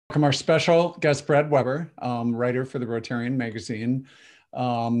Welcome our special guest, Brad Weber, writer for the Rotarian magazine.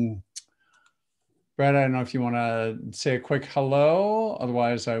 Brad, I don't know if you want to say a quick hello,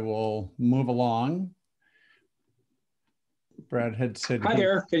 otherwise I will move along. Brad had said, hi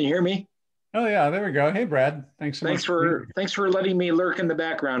there, can you hear me? Oh yeah, there we go. Hey Brad, thanks so much. Thanks for letting me lurk in the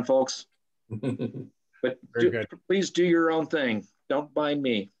background, folks. But please do your own thing. Don't mind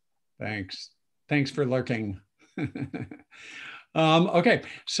me. Thanks for lurking. Okay,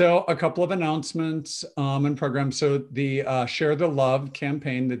 so a couple of announcements and programs. So the Share the Love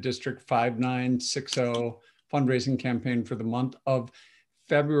campaign, the District 5960 fundraising campaign for the month of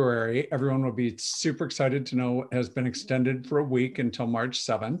February, everyone will be super excited to know has been extended for a week until March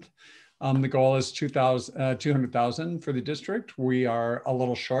 7th. The goal is 200,000 for the district. We are a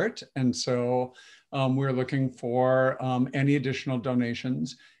little short, and so we're looking for any additional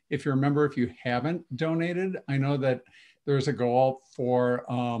donations. If you remember, if you haven't donated, I know that there's a goal for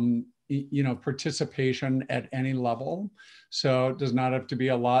participation at any level. So it does not have to be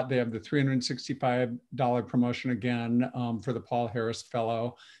a lot. They have the $365 promotion again for the Paul Harris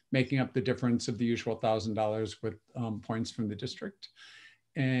Fellow, making up the difference of the usual $1,000 with points from the district.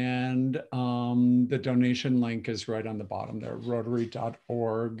 And the donation link is right on the bottom there,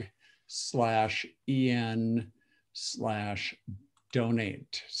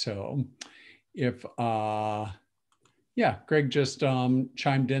 rotary.org/en/donate. So if, yeah, Greg just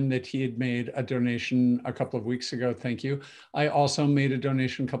chimed in that he had made a donation a couple of weeks ago. Thank you. I also made a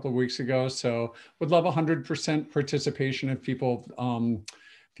donation a couple of weeks ago. So would love 100% participation if people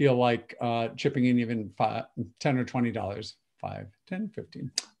feel like chipping in even $10 or $20, 5, 10,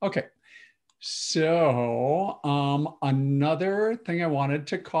 15. Okay. So another thing I wanted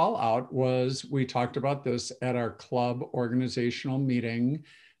to call out was we talked about this at our club organizational meeting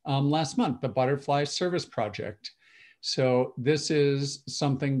last month, the Butterfly Service Project. So this is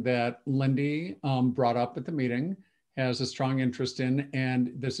something that Lindy brought up at the meeting, has a strong interest in,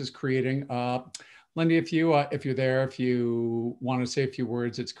 and this is creating Lindy, if you're there, if you want to say a few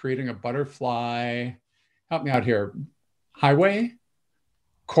words, it's creating a butterfly, help me out here, highway,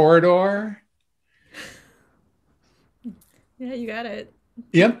 corridor. Yeah, you got it.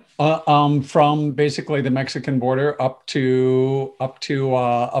 Yep, from basically the Mexican border up to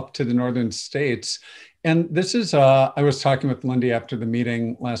the northern states. And this is, I was talking with Lindy after the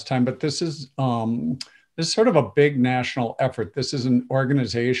meeting last time, but this is sort of a big national effort. This is an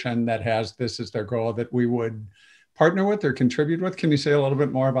organization that has this as their goal that we would partner with or contribute with. Can you say a little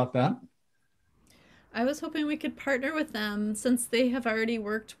bit more about that? I was hoping we could partner with them since they have already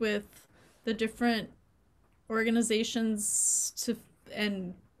worked with the different organizations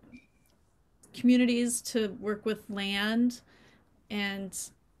and communities to work with land. And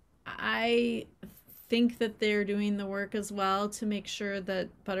I think that they're doing the work as well to make sure that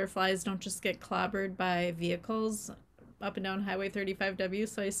butterflies don't just get clobbered by vehicles up and down Highway 35W.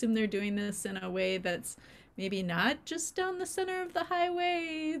 So I assume they're doing this in a way that's maybe not just down the center of the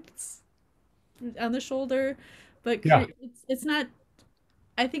highway, it's on the shoulder, but yeah. It's not,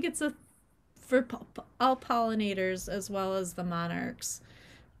 I think it's for all pollinators as well as the monarchs.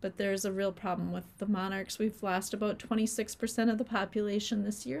 But there's a real problem with the monarchs. We've lost about 26% of the population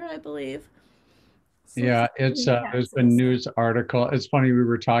this year, I believe. So yeah, it's there's been news article. It's funny, we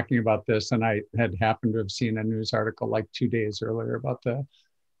were talking about this and I had happened to have seen a news article like 2 days earlier about the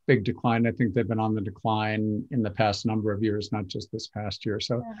big decline. I think they've been on the decline in the past number of years, not just this past year.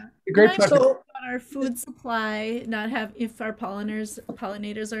 So yeah. Great about our food supply, if our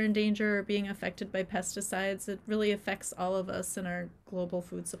pollinators are in danger or being affected by pesticides, it really affects all of us in our global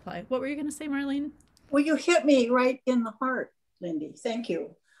food supply. What were you going to say, Marlene? Well, you hit me right in the heart, Lindy. Thank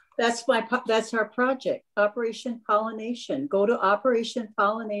you. That's our project, Operation Pollination. Go to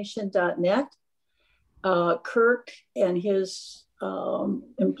operationpollination.net. Kirk and his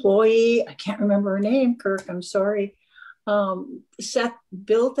employee, I can't remember her name, Kirk, I'm sorry, Seth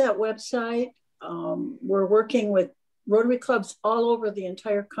built that website. We're working with Rotary clubs all over the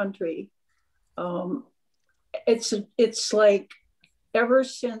entire country. It's like ever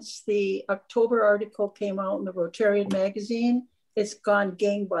since the October article came out in the Rotarian magazine, it's gone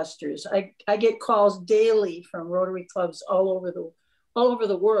gangbusters. I get calls daily from Rotary clubs all over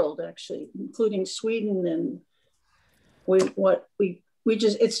the world, actually, including Sweden, and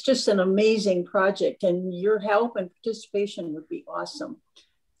it's just an amazing project, and your help and participation would be awesome.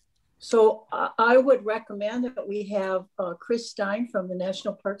 So I would recommend that we have Chris Stein from the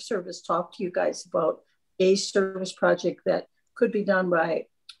National Park Service talk to you guys about a service project that could be done by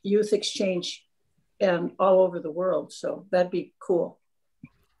youth exchange and all over the world. So that'd be cool.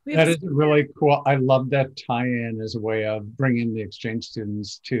 That is really cool. I love that tie-in as a way of bringing the exchange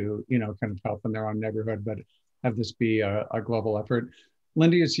students to, kind of help in their own neighborhood, but have this be a global effort.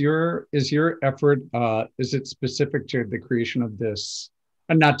 Lindy, is your effort, is it specific to the creation of this,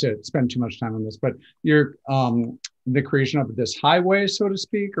 and not to spend too much time on this, but the creation of this highway, so to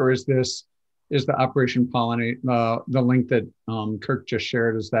speak, or is the Operation Pollinate, the link that Kirk just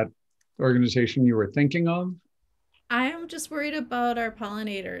shared, is that the organization you were thinking of? I'm just worried about our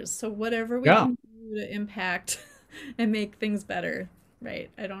pollinators. So whatever we can do to impact and make things better, right?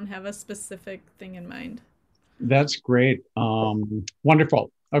 I don't have a specific thing in mind. That's great.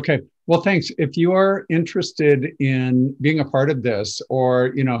 Wonderful. Okay. Well, thanks. If you are interested in being a part of this,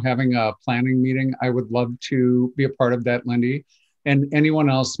 or, having a planning meeting, I would love to be a part of that, Lindy. And anyone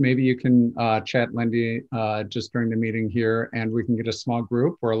else, maybe you can chat Lindy just during the meeting here, and we can get a small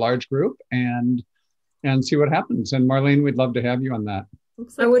group or a large group and see what happens. And Marlene, we'd love to have you on that.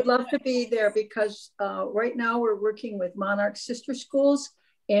 I would love to be there because right now we're working with Monarch Sister Schools,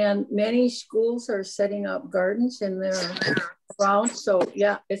 and many schools are setting up gardens in their around. So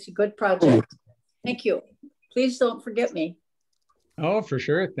yeah, it's a good project. Thank you. Please don't forget me. Oh, for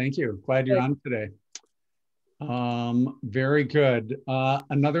sure. Thank you. Glad you're on today. Very good.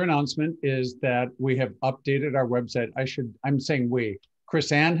 Another announcement is that we have updated our website. I'm saying we.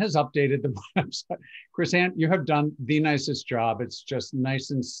 Chris-Ann has updated the website. Chris-Ann, you have done the nicest job. It's just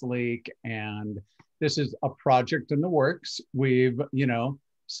nice and sleek. And this is a project in the works. We've,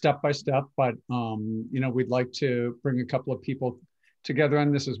 step by step, but, we'd like to bring a couple of people together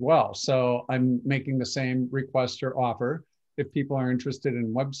on this as well. So I'm making the same request or offer. If people are interested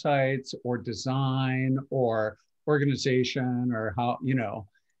in websites or design or organization, or how,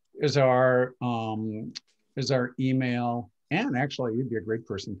 is our email. And actually, you'd be a great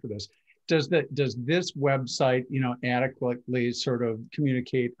person for this. Does this website, adequately sort of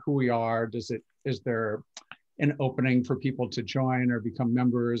communicate who we are? Is there an opening for people to join or become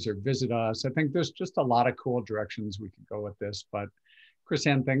members or visit us? I think there's just a lot of cool directions we could go with this. But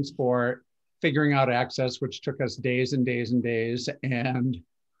Chris-Ann, thanks for figuring out access, which took us days and days and days, and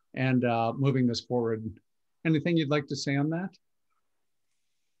moving this forward. Anything you'd like to say on that?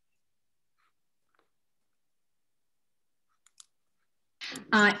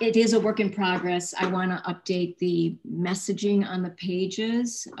 It is a work in progress. I want to update the messaging on the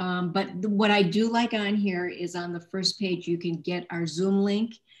pages. But what I do like on here is on the first page, you can get our Zoom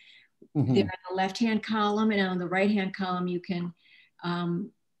link. Mm-hmm. There on the left-hand column, and on the right-hand column, you can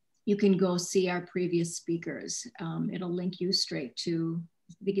go see our previous speakers. It'll link you straight to,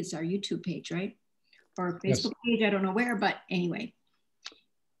 I think it's our YouTube page, right? Or Facebook page, I don't know where, but anyway.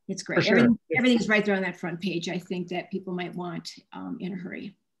 It's great. Sure. Everything's right there on that front page. I think that people might want in a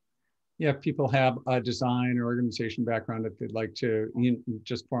hurry. Yeah, if people have a design or organization background, if they'd like to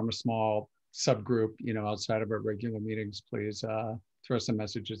just form a small subgroup, outside of our regular meetings, please throw some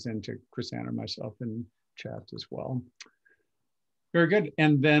messages into Chris-Ann or myself in chat as well. Very good.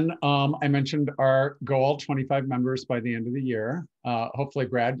 And then I mentioned our goal, 25 members by the end of the year. Hopefully,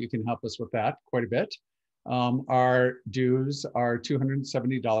 Brad, you can help us with that quite a bit. Our dues are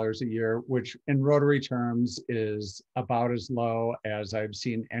 $270 a year, which in Rotary terms is about as low as I've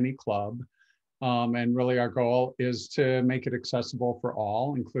seen any club. And really our goal is to make it accessible for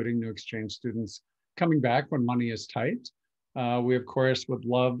all, including new exchange students coming back when money is tight. We, of course, would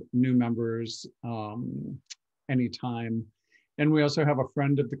love new members anytime. And we also have a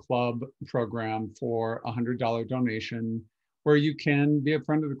friend of the club program for a $100 donation, where you can be a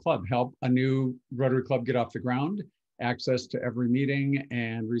friend of the club, help a new Rotary Club get off the ground, access to every meeting,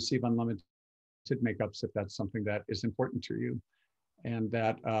 and receive unlimited makeups if that's something that is important to you. And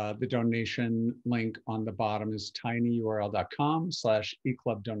that the donation link on the bottom is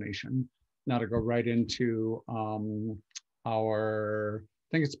tinyurl.com/eClub donation. Now to go right into our, I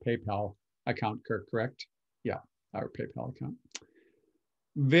think it's PayPal account, Kirk, correct? Yeah, our PayPal account.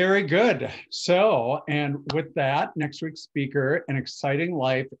 Very good. So, and with that, next week's speaker, An Exciting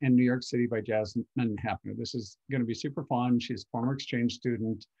Life in New York City by Jasmine Hapner. This is going to be super fun. She's a former exchange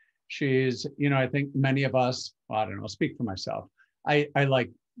student. She's, I think many of us, well, I don't know, speak for myself. I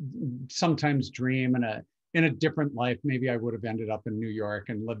like sometimes dream in a different life. Maybe I would have ended up in New York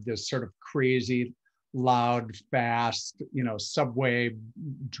and lived this sort of crazy, loud, fast, subway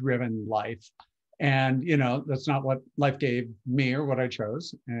driven life. And, that's not what life gave me or what I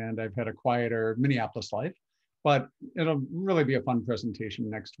chose. And I've had a quieter Minneapolis life, but it'll really be a fun presentation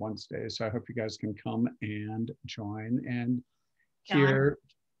next Wednesday. So I hope you guys can come and join and hear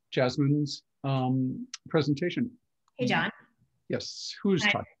Jasmine's presentation. Hey, John. Yes, who's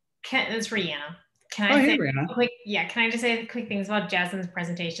talking? It's Rihanna. Can I say quick? Yeah, can I just say quick things about Jasmine's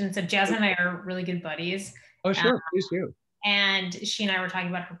presentation? So Jasmine and I are really good buddies. Oh, sure, please do. And she and I were talking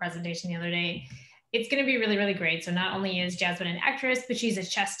about her presentation the other day. It's going to be really, really great. So not only is Jasmine an actress, but she's a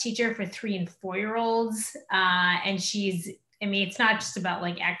chess teacher for 3- and 4-year-olds. And I mean, it's not just about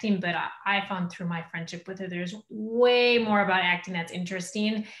like acting, but I found through my friendship with her, there's way more about acting that's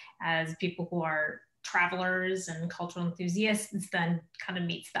interesting as people who are travelers and cultural enthusiasts than kind of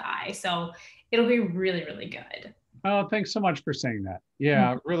meets the eye. So it'll be really, really good. Oh, thanks so much for saying that.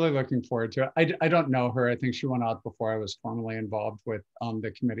 Yeah, really looking forward to it. I don't know her. I think she went out before I was formally involved with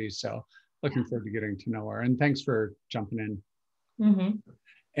the committee. So looking forward to getting to know her. And thanks for jumping in.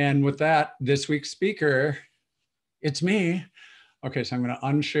 And with that, this week's speaker, it's me. Okay, so I'm going to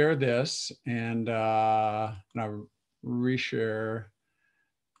unshare this and I'll reshare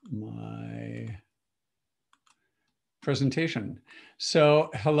my presentation. So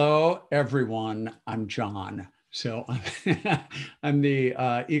hello, everyone. I'm John. So I'm the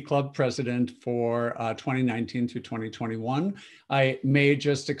eClub president for 2019 through 2021. I may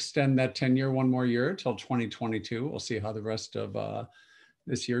just extend that tenure one more year till 2022. We'll see how the rest of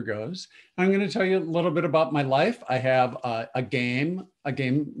this year goes. I'm going to tell you a little bit about my life. I have a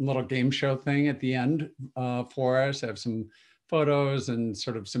little game show thing at the end for us. I have some photos and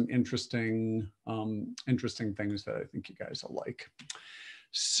sort of some interesting things that I think you guys will like.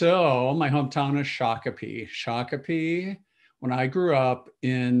 So my hometown is Shakopee. Shakopee, when I grew up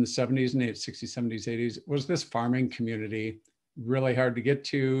in the 70s and 80s, 60s, 70s, 80s, was this farming community, really hard to get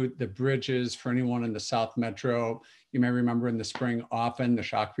to. The bridges, for anyone in the South Metro, you may remember in the spring, often the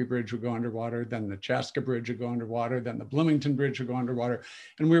Shakopee Bridge would go underwater, then the Chaska Bridge would go underwater, then the Bloomington Bridge would go underwater.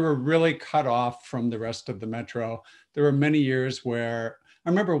 And we were really cut off from the rest of the Metro. There were many years where, I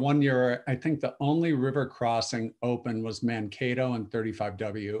remember one year, I think the only river crossing open was Mankato and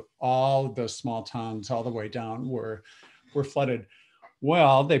 35W. All those small towns all the way down were flooded.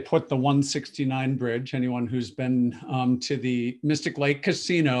 Well, they put the 169 bridge. Anyone who's been to the Mystic Lake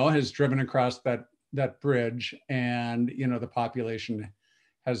Casino has driven across that bridge, and you know the population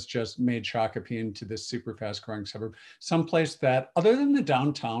has just made Shakopee into this super fast growing suburb. Someplace that, other than the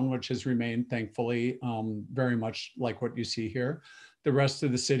downtown, which has remained thankfully very much like what you see here, the rest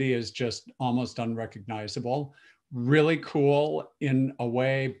of the city is just almost unrecognizable. Really cool in a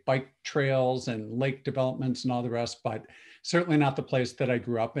way, bike trails and lake developments and all the rest, but certainly not the place that I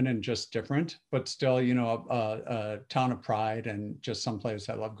grew up in, and just different, but still, you know, a town of pride and just someplace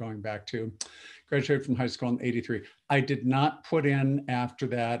I love going back to. Graduated from high school in '83. I did not put in after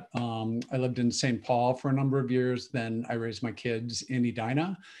that. I lived in St. Paul for a number of years. Then I raised my kids in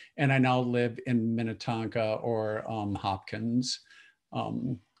Edina, and I now live in Minnetonka or Hopkins.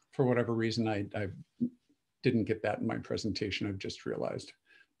 For whatever reason, I didn't get that in my presentation, I've just realized.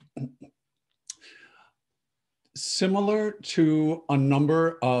 Similar to a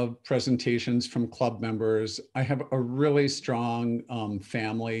number of presentations from club members, I have a really strong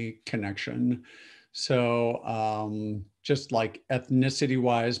family connection. So just like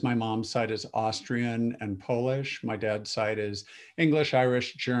ethnicity-wise, my mom's side is Austrian and Polish. My dad's side is English,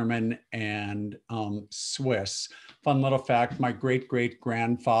 Irish, German, and Swiss. Fun little fact, my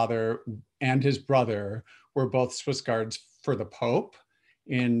great-great-grandfather and his brother were both Swiss guards for the Pope.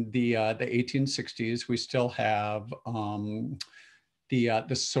 In the 1860s, we still have the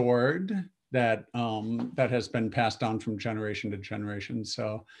sword that has been passed on from generation to generation.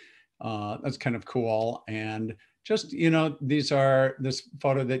 So that's kind of cool. And just, you know, this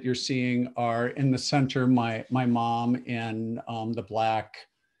photo that you're seeing are in the center, my mom in the black,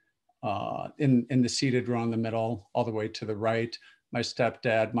 in the seated row in the middle, all the way to the right, my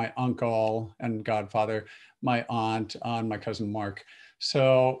stepdad, my uncle and godfather, my aunt, and my cousin Mark.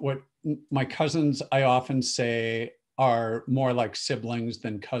 So what my cousins, I often say, are more like siblings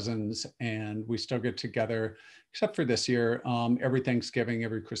than cousins, and we still get together, except for this year, every Thanksgiving,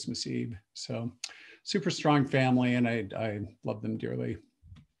 every Christmas Eve. So super strong family, and I love them dearly.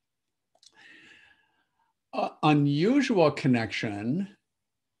 Unusual connection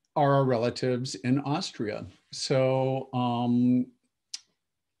are our relatives in Austria. So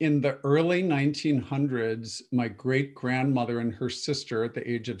in the early 1900s, my great-grandmother and her sister at the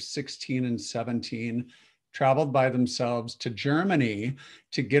age of 16 and 17 traveled by themselves to Germany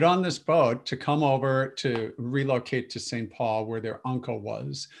to get on this boat to come over to relocate to St. Paul, where their uncle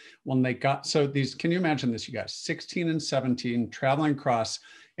was. When they got, so these, can you imagine this, you guys, 16 and 17 traveling across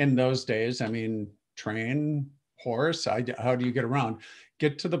in those days, I mean, train, horse, how do you get around?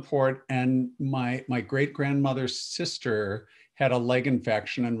 Get to the port, and my great-grandmother's sister had a leg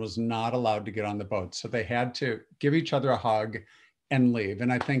infection and was not allowed to get on the boat. So they had to give each other a hug and leave.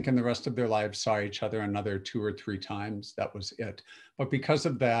 And I think in the rest of their lives saw each other another 2 or 3 times. That was it. But because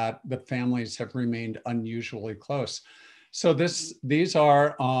of that, the families have remained unusually close. So these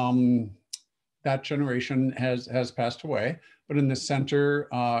are, that generation has passed away. But in the center,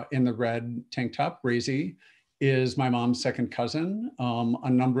 in the red tank top, Razy, is my mom's second cousin. A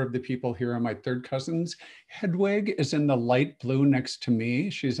number of the people here are my third cousins. Hedwig is in the light blue next to me.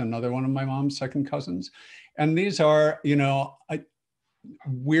 She's another one of my mom's second cousins. And these are, you know,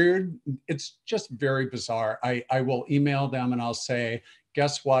 weird. It's just very bizarre. I will email them and I'll say,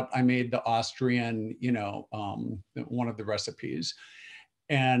 guess what? I made the Austrian, you know, one of the recipes.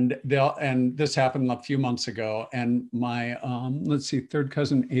 And this happened a few months ago. And my, let's see, third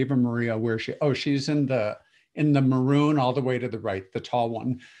cousin, Ava Maria, where is she? Oh, she's in the maroon all the way to the right, the tall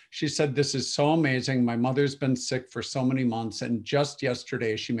one. She said, this is so amazing. My mother's been sick for so many months. And just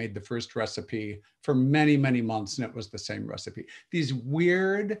yesterday, she made the first recipe for many, many months. And it was the same recipe. These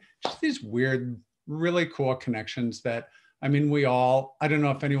weird, really cool connections that, I mean, I don't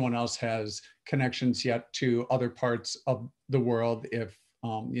know if anyone else has connections yet to other parts of the world, if,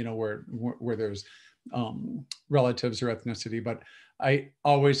 you know, where there's relatives or ethnicity, but I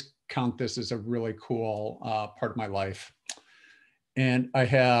always count this as a really cool part of my life. And I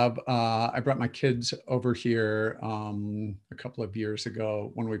brought my kids over here a couple of years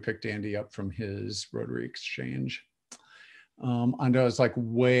ago when we picked Andy up from his Rotary exchange. And I was like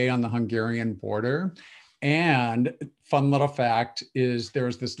way on the Hungarian border. And fun little fact is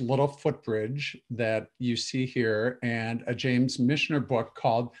there's this little footbridge that you see here and a James Michener book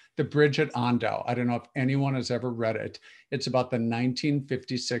called The Bridge at Andau. I don't know if anyone has ever read it. It's about the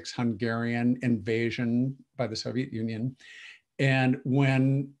 1956 Hungarian invasion by the Soviet Union. And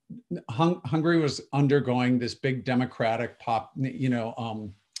when Hungary was undergoing this big democratic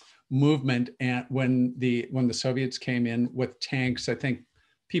movement, and when the Soviets came in with tanks, I think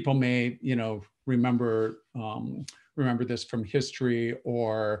people may, you know, remember this from history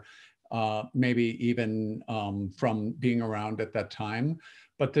or maybe even from being around at that time.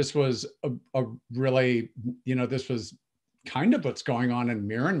 But this was a really, you know, this was kind of what's going on in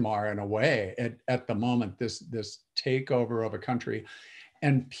Myanmar in a way at the moment, this takeover of a country.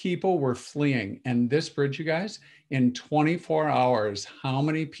 And people were fleeing. And this bridge, you guys, in 24 hours, how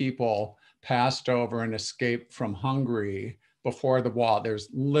many people passed over and escaped from Hungary before the wall? There's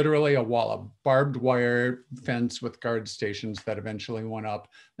literally a wall, a barbed wire fence with guard stations that eventually went up.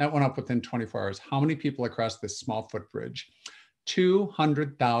 That went up within 24 hours. How many people across this small footbridge?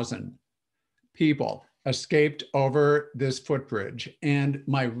 200,000 people escaped over this footbridge. And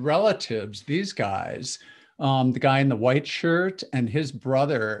my relatives, these guys, the guy in the white shirt and his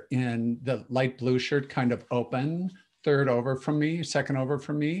brother in the light blue shirt, kind of open, second over from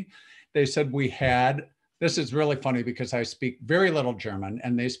me, they said this is really funny because I speak very little German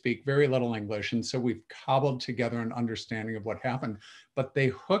and they speak very little English. And so we've cobbled together an understanding of what happened. But they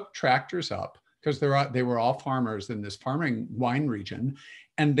hooked tractors up because they were all farmers in this farming wine region,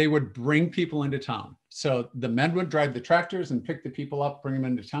 and they would bring people into town. So the men would drive the tractors and pick the people up, bring them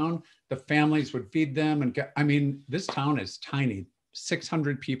into town. The families would feed them. And I mean, this town is tiny,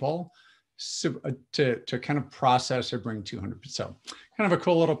 600 people to kind of process or bring 200. So kind of a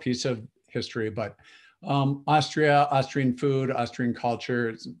cool little piece of history, but Austria, Austrian food, Austrian culture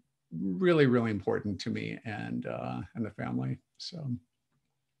is really, really important to me and the family. So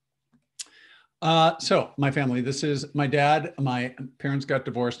my family, this is my dad. My parents got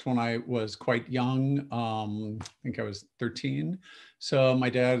divorced when I was quite young. I think I was 13. So my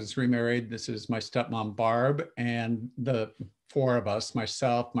dad is remarried. This is my stepmom, Barb, and the 4 of us,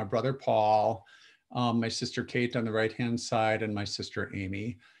 myself, my brother, Paul, my sister, Kate on the right-hand side, and my sister,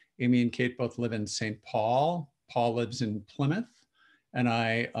 Amy. Amy and Kate both live in St. Paul. Paul lives in Plymouth, and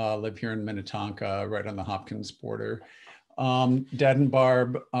I live here in Minnetonka, right on the Hopkins border. Dad and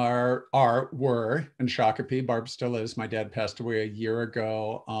Barb were in Shakopee. Barb still is. My dad passed away a year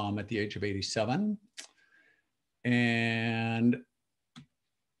ago at the age of 87. And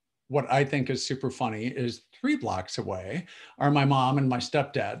what I think is super funny is 3 blocks away are my mom and my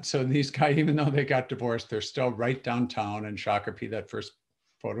stepdad. So these guys, even though they got divorced, they're still right downtown in Shakopee, that first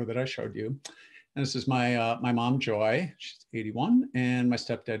photo that I showed you. And this is my mom, Joy, she's 81, and my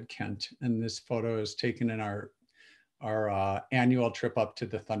stepdad, Kent. And this photo is taken in our annual trip up to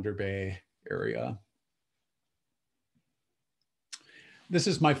the Thunder Bay area. This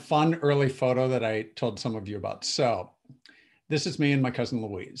is my fun early photo that I told some of you about. So this is me and my cousin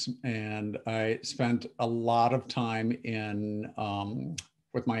Louise, and I spent a lot of time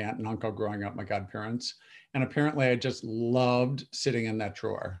with my aunt and uncle growing up, my godparents. And apparently I just loved sitting in that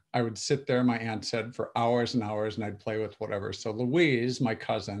drawer. I would sit there, my aunt said, for hours and hours, and I'd play with whatever. So Louise, my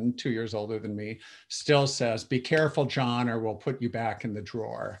cousin, 2 years older than me, still says, "Be careful, John, or we'll put you back in the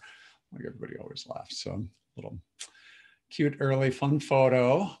drawer." Like everybody always laughs. So little cute early fun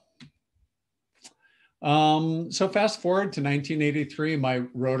photo. So fast forward to 1983, my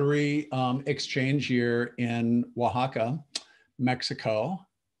Rotary exchange year in Oaxaca, Mexico.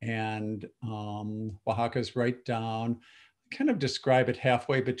 And Oaxaca is right down, kind of describe it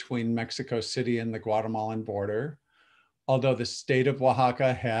halfway between Mexico City and the Guatemalan border. Although the state of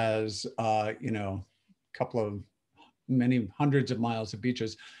Oaxaca has, you know, a couple of many hundreds of miles of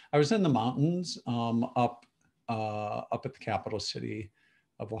beaches. I was in the mountains up at the capital city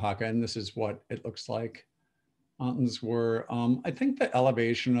of Oaxaca, and this is what it looks like. Mountains were, I think the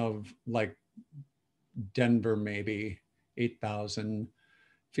elevation of like Denver, maybe 8,000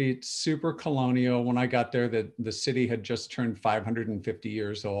 feet, super colonial. When I got there, the city had just turned 550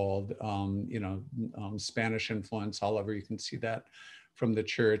 years old. You know, Spanish influence all over. You can see that from the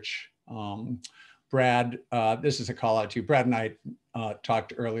church. Brad, this is a call out to you. Brad and I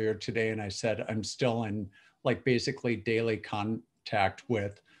talked earlier today, and I said I'm still in like basically daily contact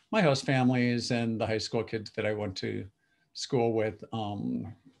with my host families and the high school kids that I went to school with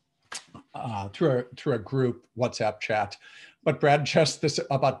through a group WhatsApp chat. But Brad, just this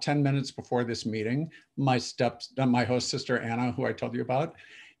about 10 minutes before this meeting, my host sister Anna, who I told you about,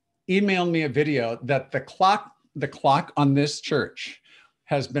 emailed me a video that the clock on this church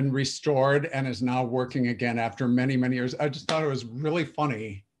has been restored and is now working again after many, many years. I just thought it was really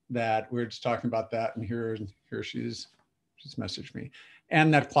funny that we were just talking about that, and here she's messaged me.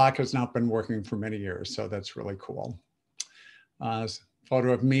 And that clock has not been working for many years, so that's really cool.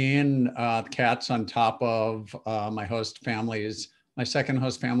 Photo of me and cats on top of my second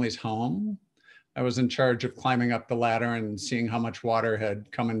host family's home. I was in charge of climbing up the ladder and seeing how much water had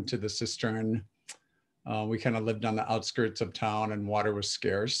come into the cistern. We kind of lived on the outskirts of town and water was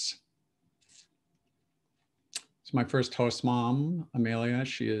scarce. It's my first host mom, Amelia.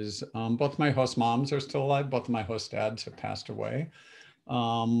 She is, both my host moms are still alive. Both of my host dads have passed away.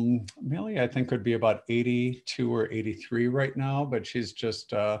 Amelia, I think, would be about 82 or 83 right now, but she's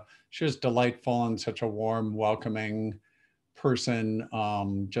just, she was delightful and such a warm, welcoming person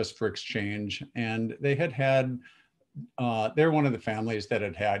just for exchange. And they had, they're one of the families that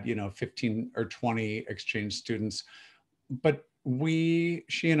had, you know, 15 or 20 exchange students, but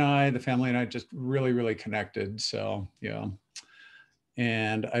she and I, the family and I, just really, really connected. So, yeah.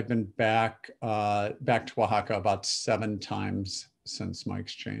 And I've been back to Oaxaca about 7 times since my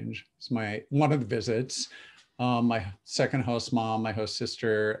exchange. It's one of the visits. My second host mom, my host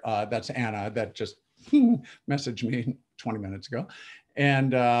sister, that's Anna, that just messaged me 20 minutes ago,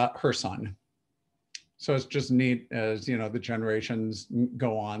 and her son. So it's just neat as, you know, the generations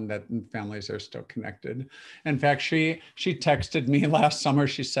go on, that families are still connected. In fact, she texted me last summer.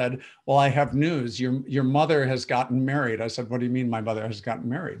 She said, "Well, I have news. Your mother has gotten married." I said, "What do you mean my mother has gotten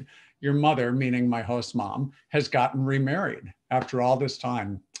married?" "Your mother," meaning my host mom, "has gotten remarried after all this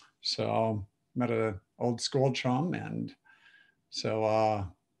time." So met an old school chum, and so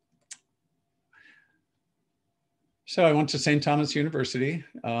so I went to St. Thomas University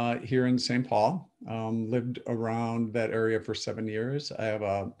here in St. Paul, lived around that area for 7 years. I have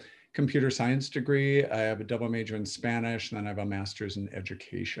a computer science degree. I have a double major in Spanish, and then I have a master's in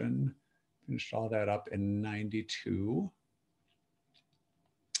education. Finished all that up in '92.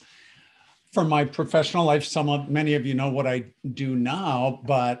 For my professional life, many of you know what I do now,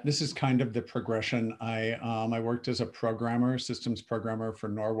 but this is kind of the progression. I worked as a programmer, systems programmer for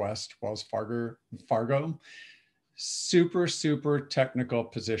Norwest Wells Fargo. Super, super technical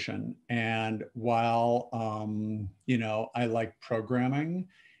position. And while, you know, I like programming,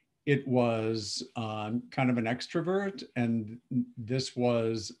 it was kind of an extrovert. And this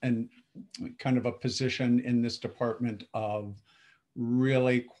was kind of a position in this department of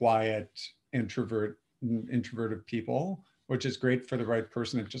really quiet, introverted people, which is great for the right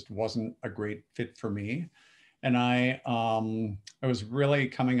person. It just wasn't a great fit for me. And I was really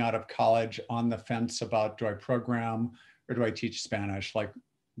coming out of college on the fence about, do I program or do I teach Spanish? Like,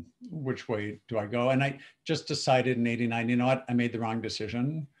 which way do I go? And I just decided in '89, you know what, I made the wrong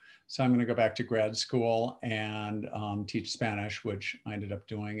decision. So I'm going to go back to grad school and teach Spanish, which I ended up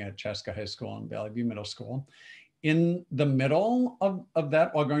doing at Chaska High School and Valley View Middle School. In the middle of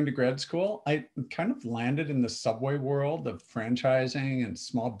that, while going to grad school, I kind of landed in the subway world of franchising and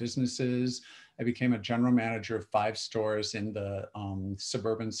small businesses. I became a general manager of 5 stores in the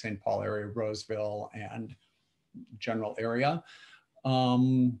suburban St. Paul area, Roseville and general area.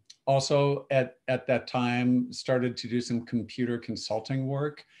 Also at that time, started to do some computer consulting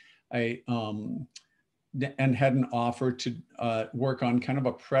work. And had an offer to work on kind of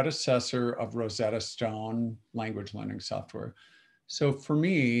a predecessor of Rosetta Stone language learning software. So for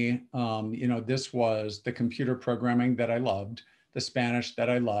me, this was the computer programming that I loved, the Spanish that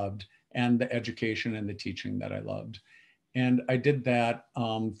I loved, and the education and the teaching that I loved. And I did that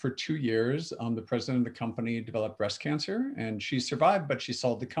for 2 years. The president of the company developed breast cancer, and she survived, but she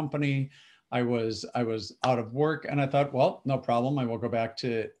sold the company. I was out of work, and I thought, well, no problem. I will go back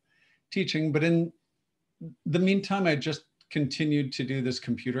to teaching. But in the meantime, I just continued to do this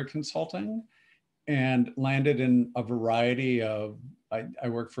computer consulting and landed in a variety of, I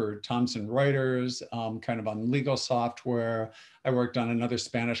worked for Thomson Reuters, kind of on legal software. I worked on another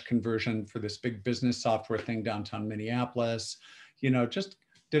Spanish conversion for this big business software thing downtown Minneapolis. Just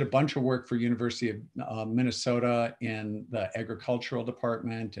did a bunch of work for University of Minnesota in the agricultural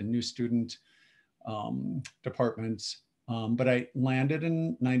department and new student departments. But I landed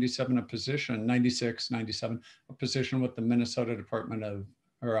in 97 a position, 96, 97, a position with the Minnesota Department of,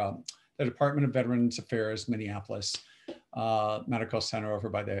 the Department of Veterans Affairs, Minneapolis Medical Center over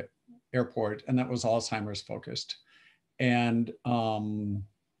by the airport. And that was Alzheimer's focused. And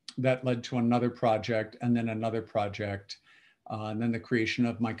that led to another project and then another project. And then the creation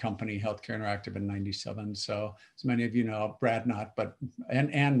of my company, Healthcare Interactive, in 97. So as many of you know, Brad not, but,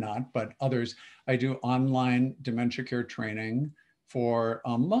 and not, but others, I do online dementia care training for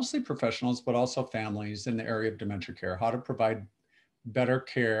mostly professionals, but also families in the area of dementia care, how to provide better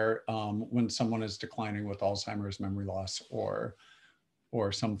care when someone is declining with Alzheimer's, memory loss, or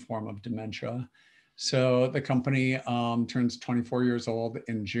some form of dementia. So the company turns 24 years old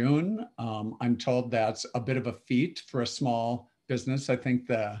in June. I'm told that's a bit of a feat for a small business. I think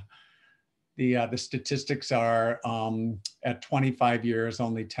the statistics are at 25 years,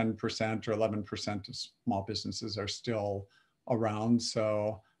 only 10% or 11% of small businesses are still around.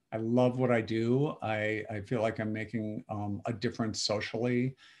 So I love what I do. I feel like I'm making a difference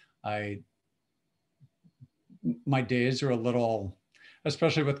socially. My days are a little,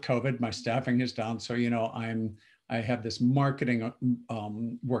 especially with COVID, my staffing is down. So, I have this marketing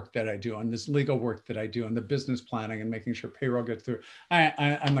work that I do and this legal work that I do and the business planning and making sure payroll gets through.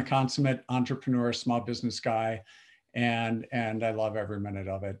 I'm a consummate entrepreneur, small business guy, and I love every minute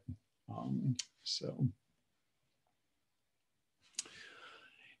of it.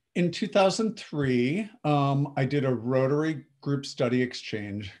 In 2003, I did a Rotary group study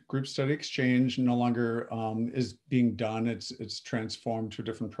exchange. Group study exchange no longer is being done. It's transformed to a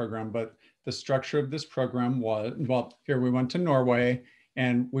different program, but the structure of this program was, well, here we went to Norway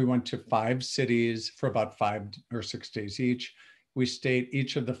and we went to 5 cities for about 5 or 6 days each.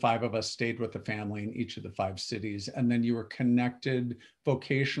 Each of the 5 of us stayed with a family in each of the 5 cities. And then you were connected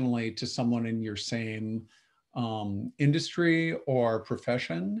vocationally to someone in your same industry or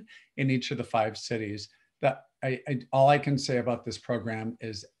profession in each of the 5 cities. That all I can say about this program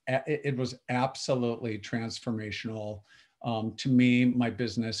is it was absolutely transformational to me, my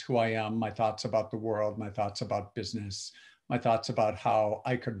business, who I am, my thoughts about the world, my thoughts about business, my thoughts about how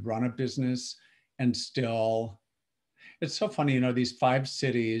I could run a business and still. It's so funny, these 5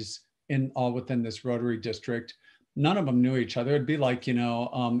 cities all within this Rotary district. None of them knew each other. It'd be like, in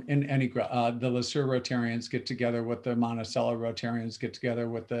any, the LeSueur Rotarians get together with the Monticello Rotarians, get together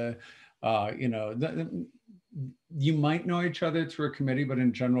with the, you might know each other through a committee, but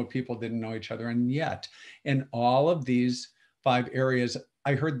in general, people didn't know each other. And yet, in all of these 5 areas,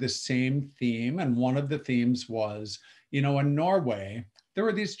 I heard the same theme. And one of the themes was, in Norway, there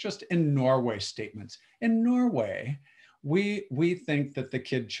were these just in Norway statements. In Norway, we think that the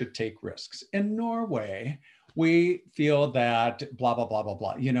kid should take risks. In Norway, we feel that blah, blah, blah, blah,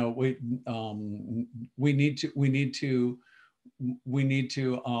 blah. We need to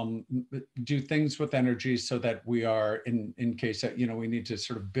do things with energy so that we are in case that, we need to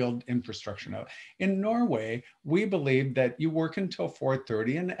sort of build infrastructure now. In Norway, we believe that you work until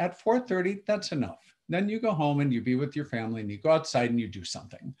 4:30 and at 4:30, that's enough. Then you go home and you be with your family and you go outside and you do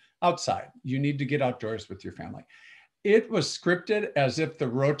something outside. You need to get outdoors with your family. It was scripted as if the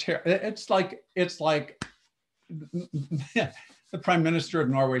Rotary, it's like the Prime Minister of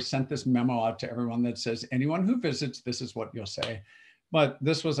Norway sent this memo out to everyone that says, anyone who visits, this is what you'll say. But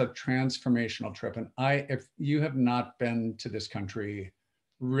this was a transformational trip. And if you have not been to this country,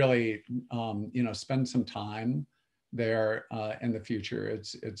 really, spend some time there in the future.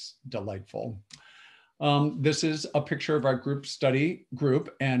 It's delightful. This is a picture of our group study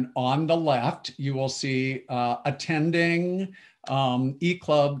group. And on the left, you will see attending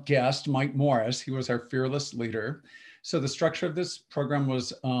eClub guest, Mike Morris. He was our fearless leader. So the structure of this program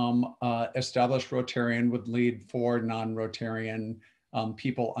was established Rotarian would lead 4 non-Rotarian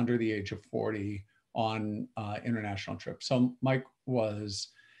people under the age of 40 on international trips. So Mike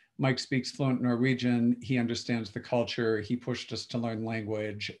speaks fluent Norwegian. He understands the culture. He pushed us to learn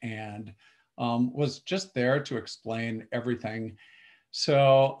language and was just there to explain everything.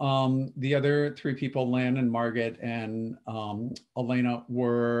 So the other 3 people, Lynn and Margaret and Elena,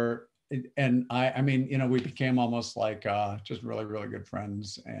 were, and I mean, you know, we became almost like just really, really good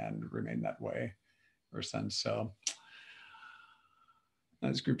friends and remained that way ever since. So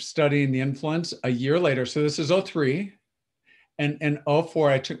this group studying the influence. A year later, so this is 2003. And in 2004,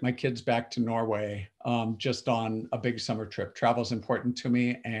 I took my kids back to Norway just on a big summer trip. Travel is important to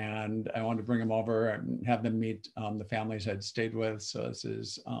me, and I wanted to bring them over and have them meet the families I'd stayed with. So this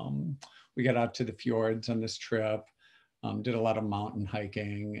is, we got out to the fjords on this trip, did a lot of mountain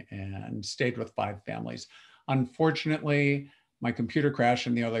hiking, and stayed with 5 families. Unfortunately, my computer crashed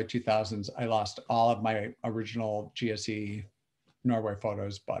in the early 2000s. I lost all of my original GSE Norway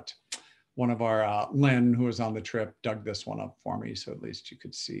photos, but one of our, Lynn, who was on the trip, dug this one up for me, so at least you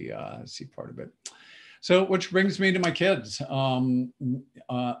could see part of it. So, which brings me to my kids.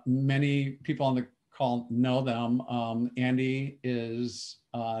 Many people on the call know them. Andy is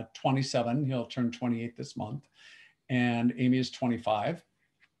 27, he'll turn 28 this month, and Amy is 25.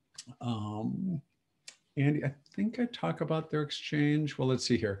 Andy, I think I talk about their exchange. Well, let's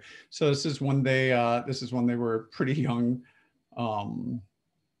see here. So this is when they were pretty young.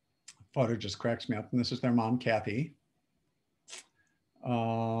 Photo just cracks me up. And this is their mom, Kathy.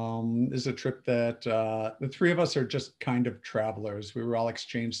 This is a trip that the 3 of us are just kind of travelers. We were all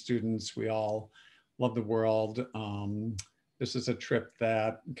exchange students. We all love the world. This is a trip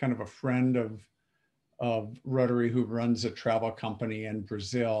that kind of a friend of Rotary, who runs a travel company in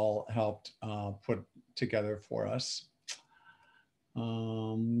Brazil, helped put together for us.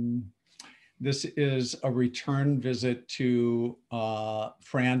 This is a return visit to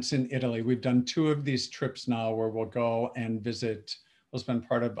France and Italy. We've done 2 of these trips now where we'll go and visit. We'll spend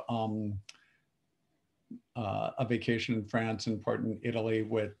part of a vacation in France and part in Italy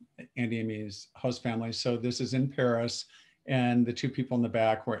with Andy and Amy's host family. So this is in Paris, and the 2 people in the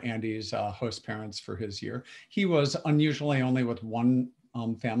back were Andy's host parents for his year. He was unusually only with 1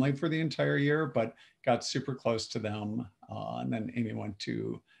 family for the entire year, but got super close to them. And then Amy went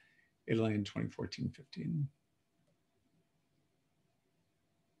to Italy in 2014-15.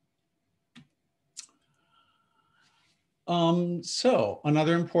 So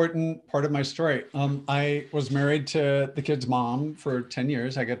another important part of my story, I was married to the kid's mom for 10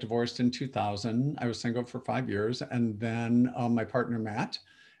 years. I got divorced in 2000. I was single for 5 years. And then my partner, Matt,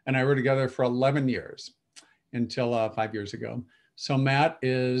 and I were together for 11 years until 5 years ago. So Matt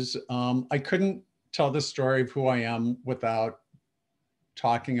is, I couldn't tell the story of who I am without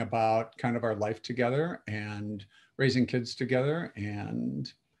talking about kind of our life together and raising kids together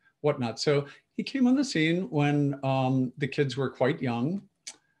and whatnot. So he came on the scene when the kids were quite young.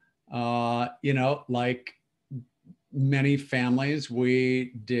 You know, like many families,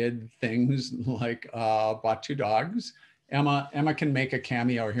 we did things like bought 2 dogs. Emma can make a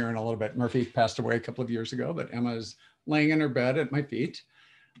cameo here in a little bit. Murphy passed away a couple of years ago, but Emma's laying in her bed at my feet.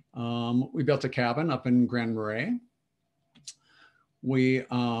 We built a cabin up in Grand Marais. We, you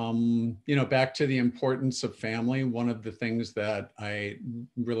know, back to the importance of family. One of the things that I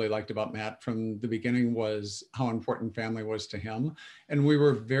really liked about Matt from the beginning was how important family was to him. And we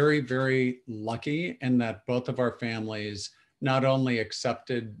were very, very lucky in that both of our families not only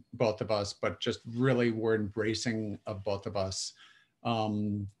accepted both of us, but just really were embracing of both of us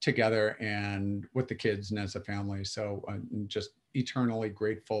together and with the kids and as a family. So I'm just eternally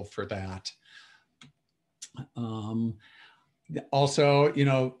grateful for that. Also, you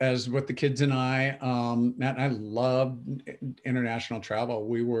know, as with the kids and I, Matt and I loved international travel.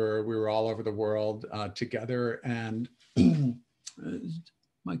 We were all over the world together, and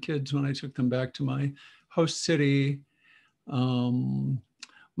my kids, when I took them back to my host city,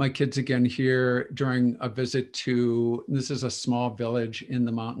 my kids again here during a visit to, this is a small village in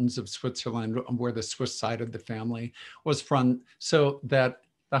the mountains of Switzerland where the Swiss side of the family was from. So that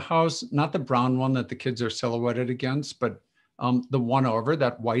the house, not the brown one that the kids are silhouetted against, but the one over,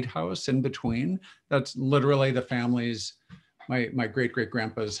 that white house in between, that's literally the family's, my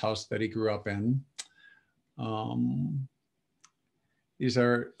great-great-grandpa's house that he grew up in. These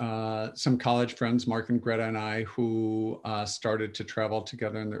are some college friends, Mark and Greta and I, who started to travel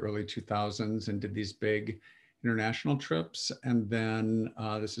together in the early 2000s and did these big international trips. And then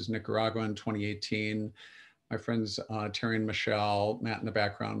this is Nicaragua in 2018. My friends, Terry and Michelle, Matt in the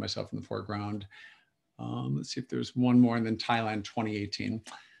background, myself in the foreground. Let's see if there's one more, and then Thailand 2018.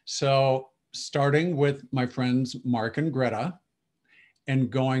 So starting with my friends Mark and Greta, and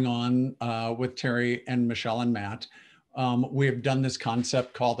going on with Terry and Michelle and Matt, we have done this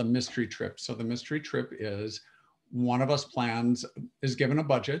concept called a mystery trip. So the mystery trip is one of us is given a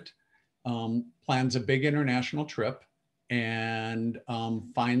budget, plans a big international trip, and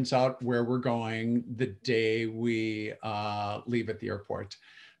finds out where we're going the day we leave at the airport.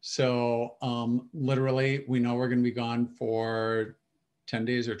 So literally, we know we're going to be gone for 10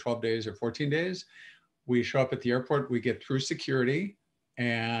 days or 12 days or 14 days. We show up at the airport, we get through security,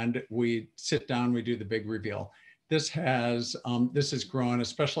 and we sit down, we do the big reveal. This has grown,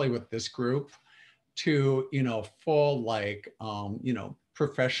 especially with this group, to, full, like,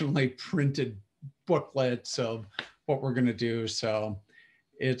 professionally printed booklets of what we're going to do. So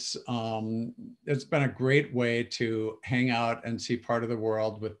it's been a great way to hang out and see part of the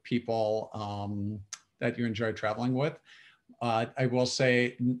world with people that you enjoy traveling with. I will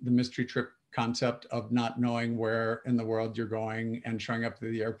say the mystery trip concept of not knowing where in the world you're going and showing up to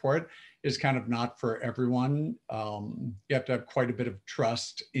the airport is kind of not for everyone. You have to have quite a bit of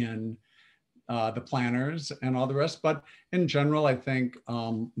trust in the planners and all the rest. But in general, I think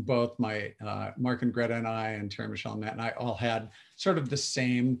both my Mark and Greta and I, and Terry, Michelle, and Matt and I all had sort of the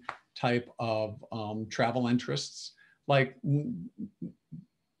same type of travel interests. Like,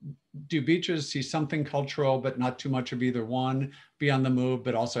 do beaches, see something cultural, but not too much of either one, be on the move,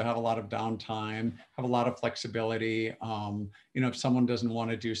 but also have a lot of downtime, have a lot of flexibility. If someone doesn't want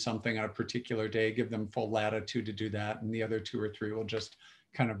to do something on a particular day, give them full latitude to do that. And the other 2 or 3 will just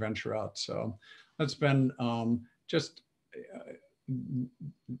kind of venture out. So that's been just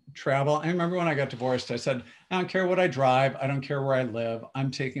travel. I remember when I got divorced, I said, I don't care what I drive. I don't care where I live.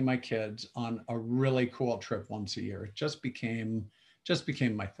 I'm taking my kids on a really cool trip once a year. It just became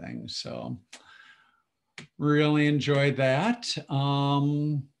my thing. So really enjoyed that.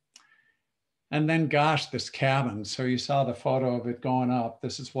 And then, gosh, this cabin. So you saw the photo of it going up.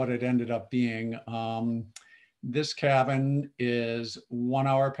 This is what it ended up being. This cabin is 1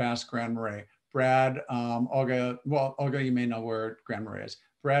 hour past Grand Marais. Brad, Olga, you may know where Grand Marais is.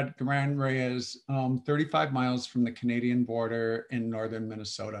 Grand Marais is 35 miles from the Canadian border in northern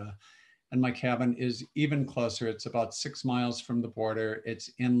Minnesota. And my cabin is even closer. It's about 6 miles from the border. It's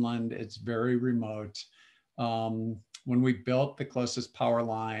inland, it's very remote. When we built, the closest power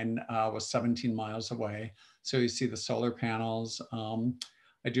line was 17 miles away. So you see the solar panels.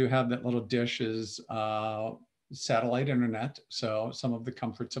 I do have that little dish is satellite internet, so some of the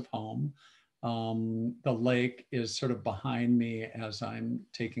comforts of home. The lake is sort of behind me as I'm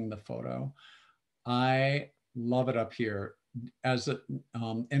taking the photo. I love it up here.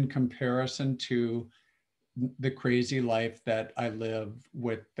 In comparison to the crazy life that I live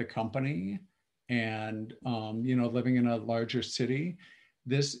with the company and living in a larger city,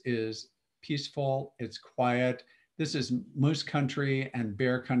 this is peaceful, it's quiet. This is moose country and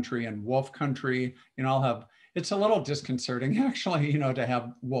bear country and wolf country. It's a little disconcerting actually, to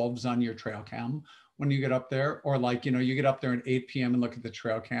have wolves on your trail cam when you get up there, or like, you get up there at 8 p.m. and look at the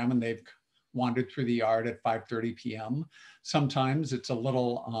trail cam and they've wandered through the yard at 5:30 p.m. Sometimes it's a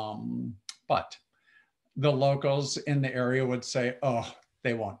little, but the locals in the area would say, oh,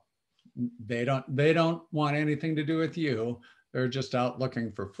 they don't want anything to do with you. They're just out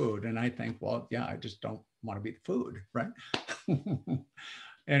looking for food. And I think, well, yeah, I just don't want to be the food, right?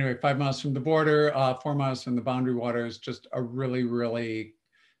 Anyway, 5 miles from the border, 4 miles from the boundary waters, just a really, really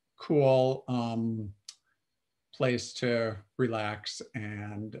cool place to relax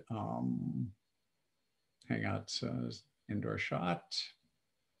and hang out. So indoor shot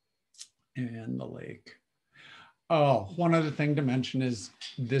and the lake. Oh, one other thing to mention is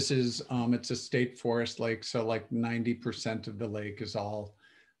this is, it's a state forest lake. So like 90% of the lake is all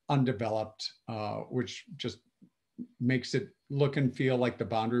undeveloped, which just makes it look and feel like the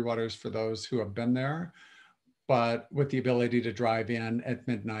boundary waters for those who have been there, but with the ability to drive in at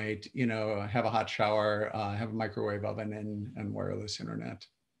midnight, have a hot shower, have a microwave oven and wireless internet.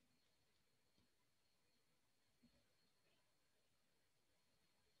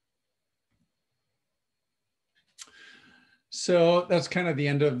 So that's kind of the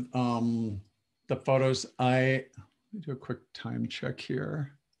end of the photos. Let me do a quick time check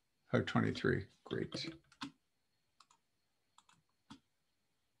here. 23, great.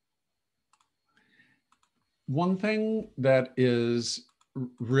 One thing that is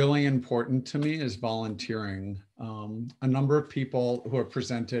really important to me is volunteering. A number of people who have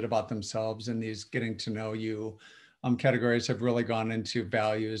presented about themselves in these getting to know you categories have really gone into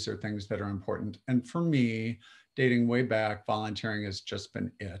values or things that are important. And for me, dating way back, volunteering has just been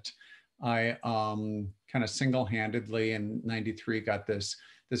it. I kind of single-handedly in '93 got this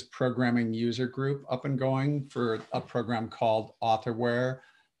programming user group up and going for a program called Authorware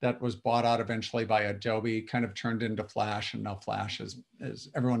that was bought out eventually by Adobe, kind of turned into Flash, and now Flash is, as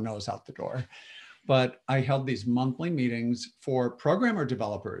everyone knows, out the door. But I held these monthly meetings for programmer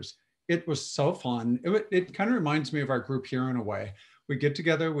developers. It was so fun. It kind of reminds me of our group here in a way. We'd get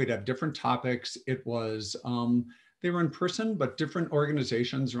together, we'd have different topics. It was, they were in person, but different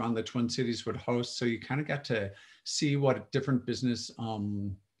organizations around the Twin Cities would host. So you kind of got to see what different business,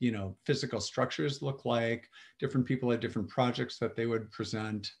 you know, physical structures look like. Different people had different projects that they would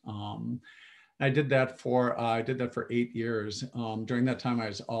present. I did that for 8 years. During that time, I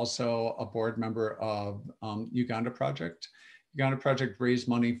was also a board member of Uganda Project. Uganda Project raised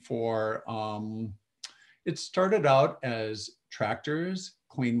money for, it started out as tractors,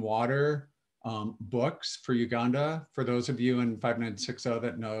 clean water, books for Uganda. For those of you in 5960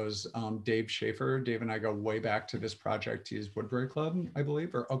 that knows Dave Schaefer, Dave and I go way back to this project. He's Woodbury Club, I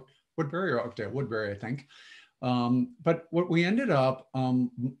believe, or Woodbury or Oakdale, Woodbury, I think. But what we ended up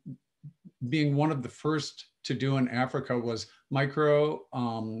being one of the first to do in Africa was micro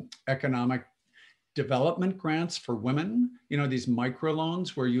economic development grants for women. You know, these micro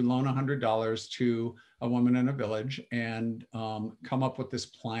loans where you loan $100 to a woman in a village and come up with this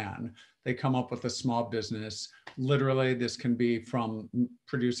plan. They come up with a small business. Literally, this can be from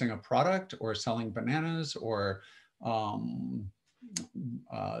producing a product or selling bananas or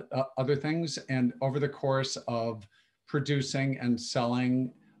other things. And over the course of producing and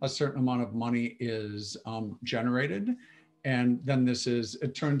selling, a certain amount of money is generated. And then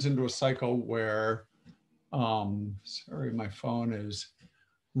it turns into a cycle where, sorry, my phone is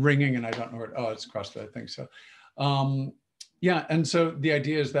ringing and I don't know where, oh, it's across the, I think so. Yeah, and so the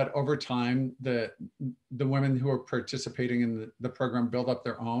idea is that over time, the women who are participating in the program build up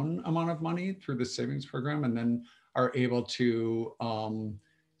their own amount of money through the savings program and then are able to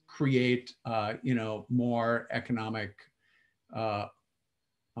create, you know, more economic,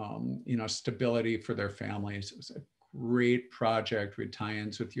 you know, stability for their families. It was a great project with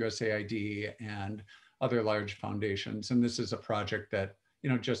tie-ins with USAID and other large foundations. And this is a project that, you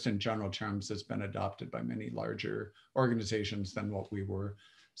know, just in general terms has been adopted by many larger organizations than what we were.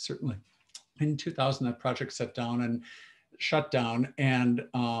 Certainly in 2000, that project shut down. And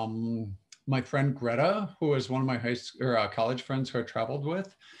my friend Greta, who was one of my college friends who I traveled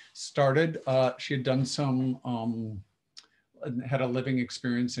with, started, she had done some, had a living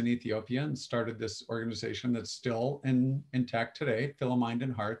experience in Ethiopia and started this organization that's still intact today, Fill a Mind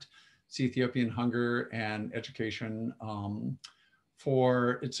and Heart. It's Ethiopian Hunger and Education.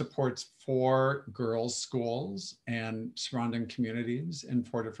 It supports 4 girls' schools and surrounding communities in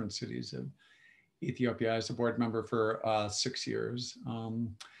 4 different cities of Ethiopia. I was a board member for 6 years.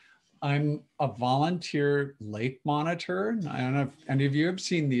 I'm a volunteer lake monitor. I don't know if any of you have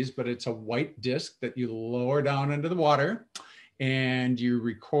seen these, but it's a white disc that you lower down into the water and you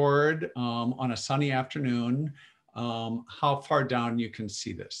record on a sunny afternoon how far down you can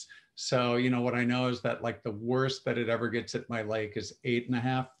see this. So, you know, what I know is that like the worst that it ever gets at my lake is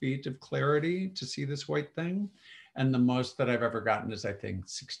 8.5 feet of clarity to see this white thing. And the most that I've ever gotten is, I think,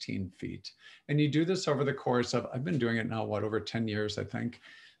 16 feet. And you do this over the course of, I've been doing it now, what, over 10 years, I think.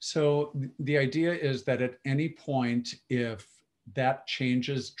 So the idea is that at any point, if that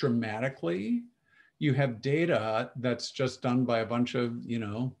changes dramatically, you have data that's just done by a bunch of, you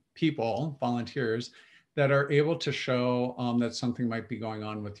know, people, volunteers, that are able to show that something might be going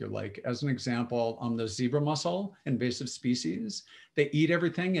on with your lake. As an example, the zebra mussel, invasive species, they eat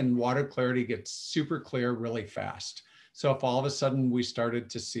everything and water clarity gets super clear really fast. So if all of a sudden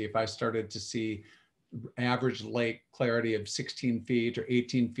if I started to see average lake clarity of 16 feet or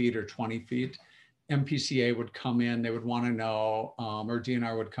 18 feet or 20 feet, MPCA would come in, they would want to know, or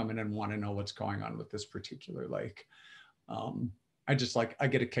DNR would come in and want to know what's going on with this particular lake. I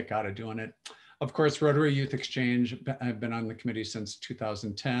get a kick out of doing it. Of course, Rotary Youth Exchange, I've been on the committee since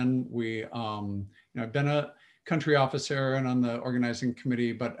 2010. You know, I've been a country officer and on the organizing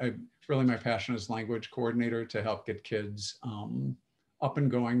committee, but really my passion is language coordinator to help get kids up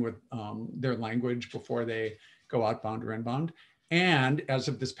and going with their language before they go outbound or inbound. And as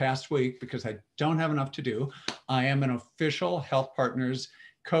of this past week, because I don't have enough to do, I am an official Health Partners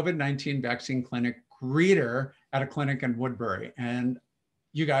COVID-19 vaccine clinic greeter at a clinic in Woodbury. And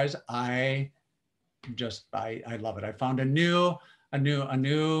you guys, I love it. I found a new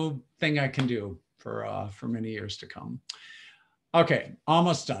thing I can do for many years to come. Okay,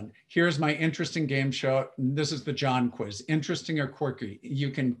 almost done. Here's my interesting game show. This is the John quiz. Interesting or quirky? You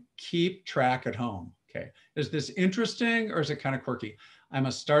can keep track at home. Okay, is this interesting or is it kind of quirky? I'm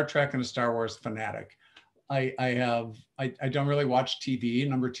a Star Trek and a Star Wars fanatic. I don't really watch TV,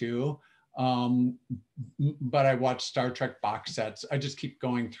 number two, but I watch Star Trek box sets. I just keep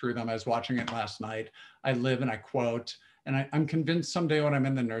going through them. I was watching it last night. I live and I quote, and I'm convinced someday when I'm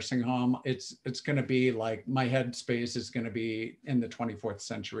in the nursing home, it's going to be like my headspace is going to be in the 24th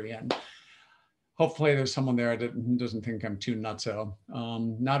century. And hopefully there's someone there that doesn't think I'm too nutso.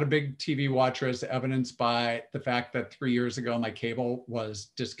 Not a big TV watcher, as evidenced by the fact that 3 years ago, my cable was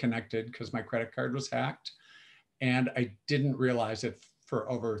disconnected because my credit card was hacked. And I didn't realize it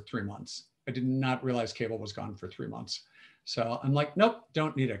for over 3 months. I did not realize cable was gone for 3 months. So I'm like, nope,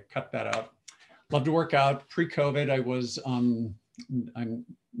 don't need it, cut that out. Love to work out. Pre-COVID, I was, I'm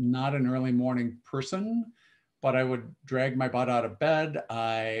not an early morning person, but I would drag my butt out of bed.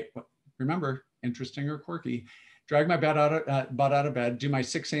 Remember, interesting or quirky, drag my butt out of bed, do my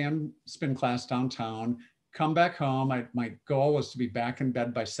 6 a.m. spin class downtown, come back home. My goal was to be back in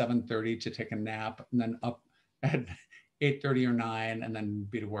bed by 7:30 to take a nap, and then up at 8:30 or 9, and then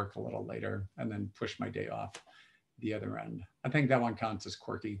be to work a little later, and then push my day off the other end. I think that one counts as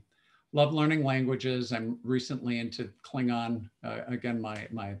quirky. Love learning languages. I'm recently into Klingon. Again,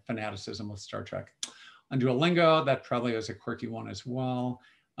 my fanaticism with Star Trek. On Duolingo, that probably is a quirky one as well.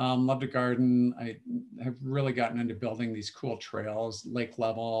 Love to garden. I have really gotten into building these cool trails, lake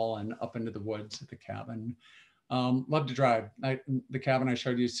level and up into the woods at the cabin. Love to drive. The cabin I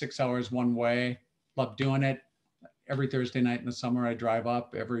showed you, 6 hours one way. Love doing it. Every Thursday night in the summer, I drive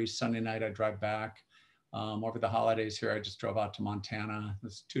up. Every Sunday night, I drive back. Over the holidays here, I just drove out to Montana. It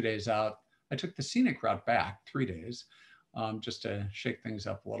was 2 days out. I took the scenic route back 3 days just to shake things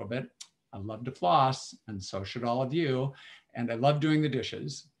up a little bit. I love to floss, and so should all of you. And I love doing the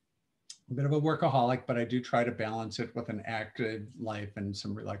dishes. A bit of a workaholic, but I do try to balance it with an active life and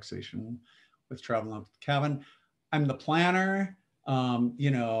some relaxation with traveling up the cabin. I'm the planner.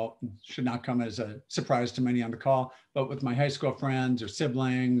 You know, should not come as a surprise to many on the call, but with my high school friends or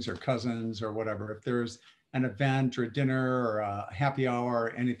siblings or cousins or whatever, if there's an event or a dinner or a happy hour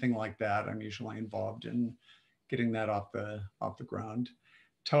or anything like that, I'm usually involved in getting that off the ground.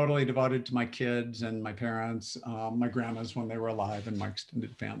 Totally devoted to my kids and my parents, my grandmas when they were alive, and my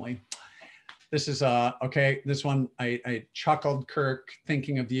extended family. This is, okay, this one, I chuckled, Kirk,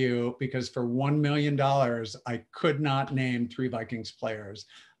 thinking of you, because for $1 million, I could not name 3 Vikings players.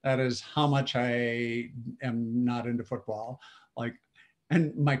 That is how much I am not into football. Like,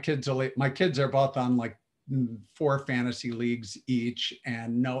 and my kids are both on like 4 fantasy leagues each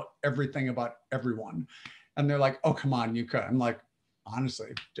and know everything about everyone. And they're like, oh, come on, you could. I'm like, honestly,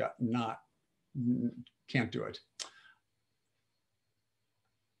 can't do it.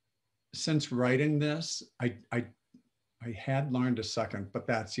 Since writing this, I had learned a second, but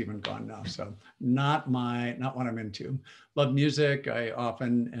that's even gone now. So not what I'm into. Love music. I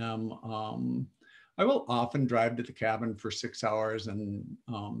often am, I will often drive to the cabin for 6 hours and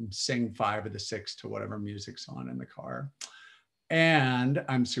sing 5 of the 6 to whatever music's on in the car. And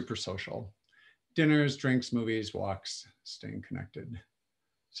I'm super social. Dinners, drinks, movies, walks, staying connected.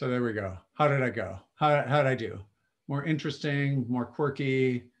 So there we go. How did I go? How did I do? More interesting, more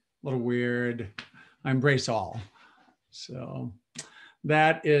quirky, a little weird. I embrace all. So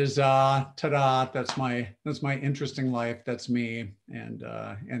that is ta-da. That's my interesting life. That's me, and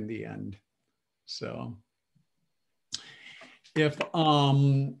the end. So if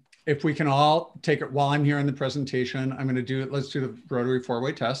we can all take it while I'm here in the presentation, I'm going to let's do the Rotary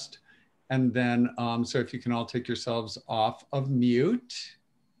 4-way test, and then so if you can all take yourselves off of mute.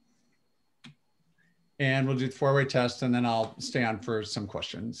 And we'll do the 4-way test, and then I'll stay on for some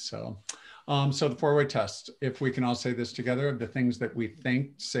questions. So, so the 4-way test, if we can all say this together, of the things that we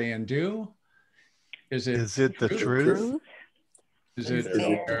think, say, and do. Is it the truth? Is it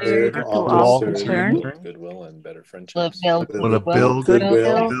fair to all concerned? Goodwill and better friendships. Will it build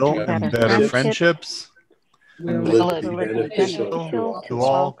goodwill and better friendships? Will it be beneficial to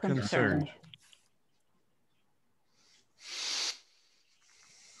all concerned?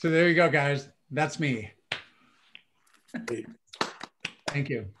 So there you go, guys. That's me. Thank you. Thank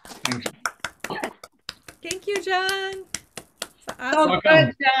you. Thank you, John. So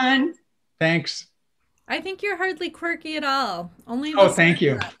good, John. Thanks. I think you're hardly quirky at all. Only. Oh, thank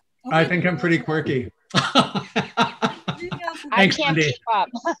you. I think I'm pretty quirky. Thanks, Cindy.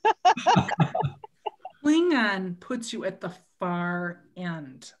 Klingon puts you at the far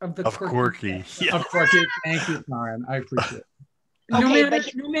end of the quirky. Yeah. Of quirky. Thank you, Karen. I appreciate it. No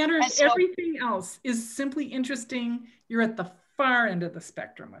matter if everything else is simply interesting, you're at the far end of the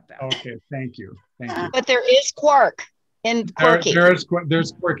spectrum with that. Okay, thank you. Thank you. But there is quark in quirky. There's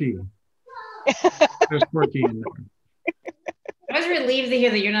quirky. There's quirky in there. I was relieved to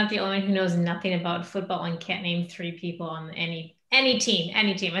hear that you're not the only one who knows nothing about football and can't name 3 people on any team.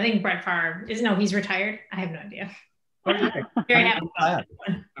 I think Brett Favre is, no, he's retired. I have no idea. Oh, yeah.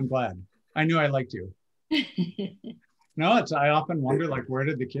 I'm glad. I knew I liked you. No, I often wonder, like, where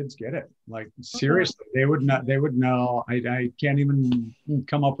did the kids get it? Like, seriously, they would know. I can't even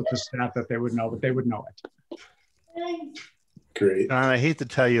come up with the stat that they would know, but they would know it. Great. And I hate to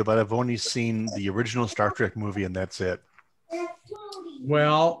tell you, but I've only seen the original Star Trek movie, and that's it.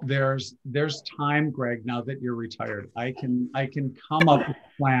 Well, there's time, Greg, now that you're retired. I can come up with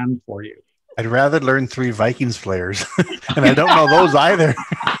a plan for you. I'd rather learn 3 Vikings players, and I don't know those either.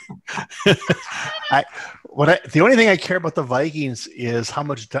 The only thing I care about the Vikings is how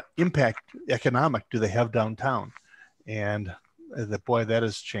much impact economic do they have downtown, and boy, that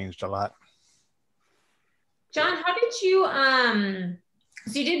has changed a lot. John, how did you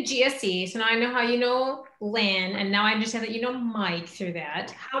so you did GSE, so now I know how you know Lynn, and now I understand that you know Mike through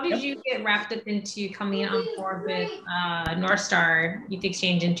that. How did you get wrapped up into coming on board with North Star Youth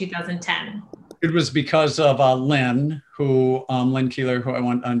Exchange in 2010? It was because of Lynn Keeler, who I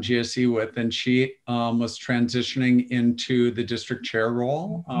went on GSE with, and she was transitioning into the district chair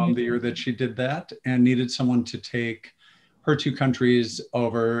role the year that she did that, and needed someone to take her 2 countries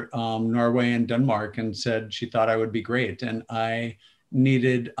over, Norway and Denmark, and said she thought I would be great. And I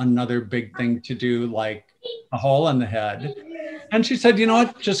needed another big thing to do, like a hole in the head. And she said, you know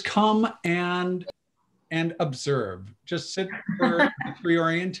what, just come and observe. Just sit for the 3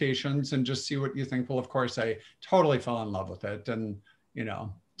 orientations and just see what you think. Well, of course, I totally fell in love with it. And,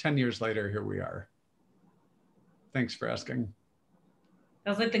 10 years later, here we are. Thanks for asking. That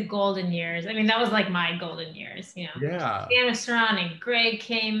was like the golden years. I mean, that was like my golden years, Yeah. Dan was surrounding, Greg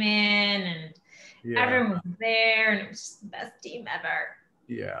came in, and everyone was there, and it was just the best team ever.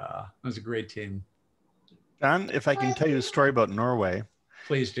 Yeah, it was a great team. John, if I can tell you a story about Norway.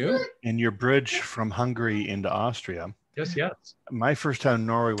 Please do. And your bridge from Hungary into Austria. Yes. My first time in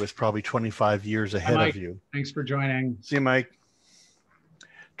Norway was probably 25 years ahead of you. Thanks for joining. See you, Mike.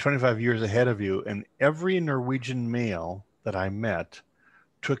 25 years ahead of you. And every Norwegian male that I met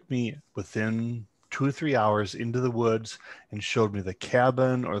took me within 2 or 3 hours into the woods and showed me the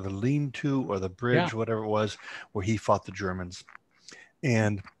cabin or the lean-to or the bridge, whatever it was, where he fought the Germans.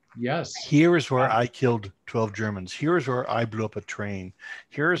 And yes, here is where I killed 12 Germans. Here is where I blew up a train.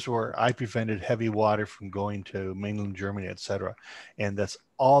 Here is where I prevented heavy water from going to mainland Germany, etc. And that's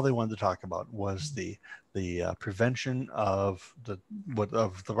all they wanted to talk about was the prevention of the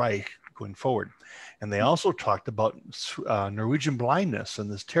Reich going forward. And they also talked about Norwegian blindness and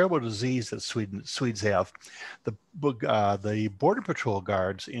this terrible disease that Swedes have. The border patrol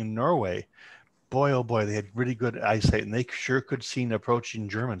guards in Norway, boy, oh boy, they had really good eyesight, and they sure could see approaching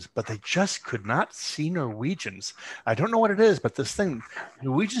Germans, but they just could not see Norwegians. I don't know what it is, but this thing,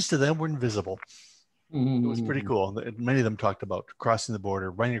 Norwegians to them were invisible. It was pretty cool. Many of them talked about crossing the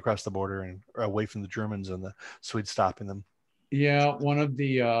border, running across the border and away from the Germans and the Swedes stopping them. Yeah, one of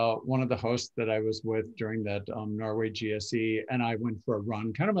the hosts that I was with during that Norway GSE, and I went for a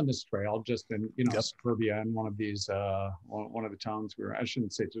run, kind of on this trail, just in suburbia, in one of these one of the towns we were. I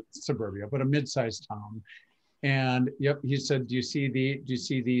shouldn't say suburbia, but a mid-sized town. And he said, "Do you see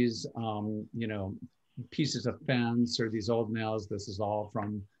these pieces of fence or these old nails? This is all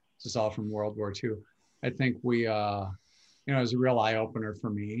from World War II." I think it was a real eye opener for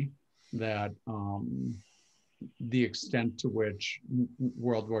me that. The extent to which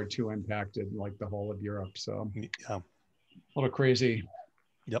World War II impacted like the whole of Europe. So a little crazy.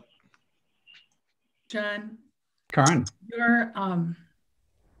 Yep. John. Karen.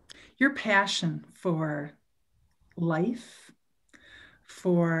 Your passion for life,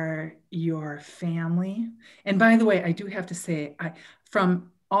 for your family. And by the way, I do have to say,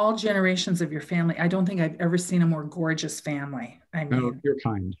 from all generations of your family, I don't think I've ever seen a more gorgeous family. I mean, no, you're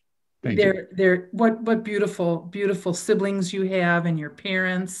kind. They're what beautiful siblings you have, and your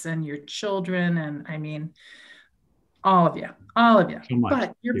parents and your children, and I mean, all of you. So much.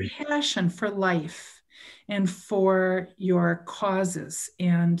 But your passion for life and for your causes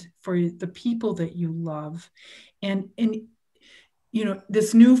and for the people that you love, and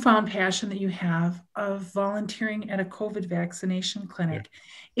this newfound passion that you have of volunteering at a COVID vaccination clinic,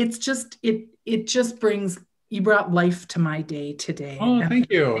 it's just it just brings. You brought life to my day today. Oh,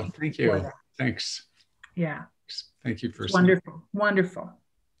 thank you. Thanks. Yeah. Thank you for wonderful.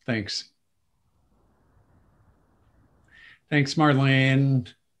 Thanks. Thanks, Marlene.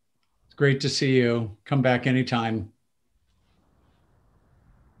 It's great to see you. Come back anytime.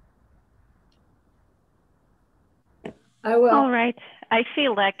 I will. All right. I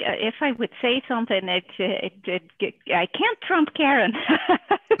feel like if I would say something, I can't trump Karen,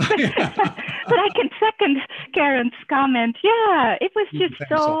 but I can second Karen's comment. Yeah, it was just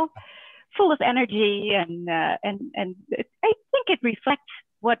so full of energy, and I think it reflects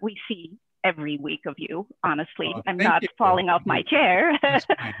what we see every week of you. Honestly, I'm not falling off my chair,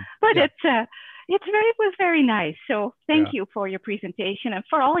 but it was very nice. So thank you for your presentation and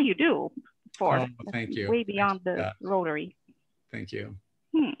for all you do for thank you. Way beyond the Rotary. Thank you.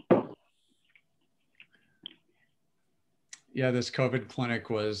 Yeah, this COVID clinic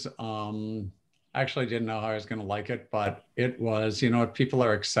was, I actually didn't know how I was going to like it, but it was, you know, people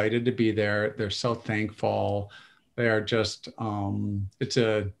are excited to be there. They're so thankful. They are just, it's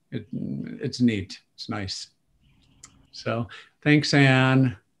neat. It's nice. So thanks,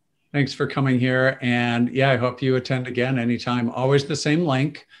 Anne. Thanks for coming here. And yeah, I hope you attend again anytime. Always the same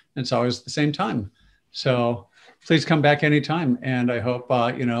link. It's always the same time. So please come back anytime. And I hope,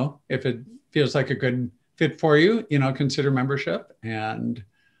 you know, if it feels like a good fit for you, you know, consider membership. And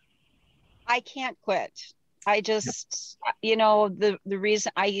I can't quit. I just, you know, the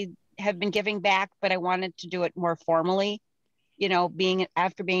reason I have been giving back, but I wanted to do it more formally, you know,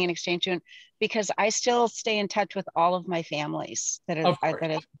 after being an exchange student, because I still stay in touch with all of my families I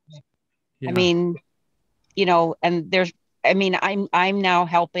mean, you know, and I'm now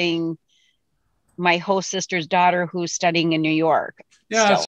helping my host sister's daughter who's studying in New York. Yeah,